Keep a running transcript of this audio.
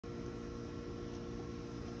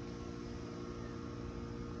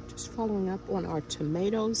Just following up on our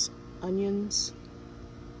tomatoes, onions,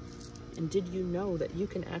 and did you know that you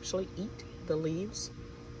can actually eat the leaves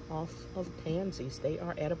off of pansies? They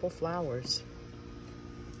are edible flowers.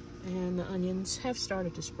 And the onions have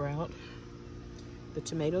started to sprout. The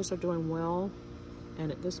tomatoes are doing well,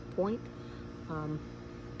 and at this point,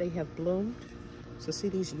 they have bloomed. So see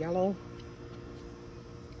these yellow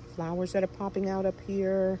flowers that are popping out up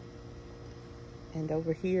here and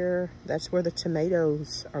over here. That's where the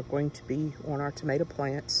tomatoes are going to be on our tomato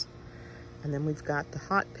plants. And then we've got the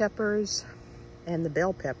hot peppers and the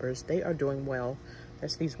bell peppers. They are doing well.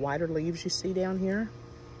 That's these wider leaves you see down here.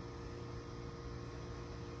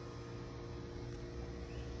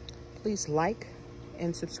 Please like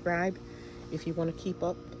and subscribe if you want to keep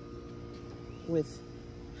up with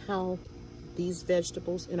how these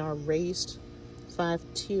vegetables in our raised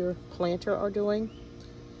 5-tier planter are doing.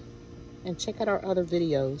 And check out our other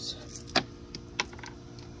videos.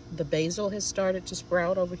 The basil has started to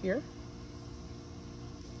sprout over here.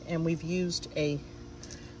 And we've used a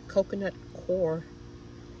coconut coir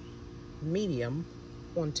medium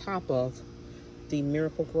on top of the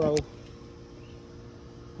Miracle-Gro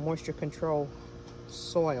moisture control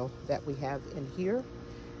soil that we have in here,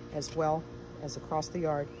 as well as across the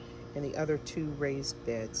yard in the other 2 raised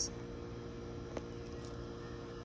beds.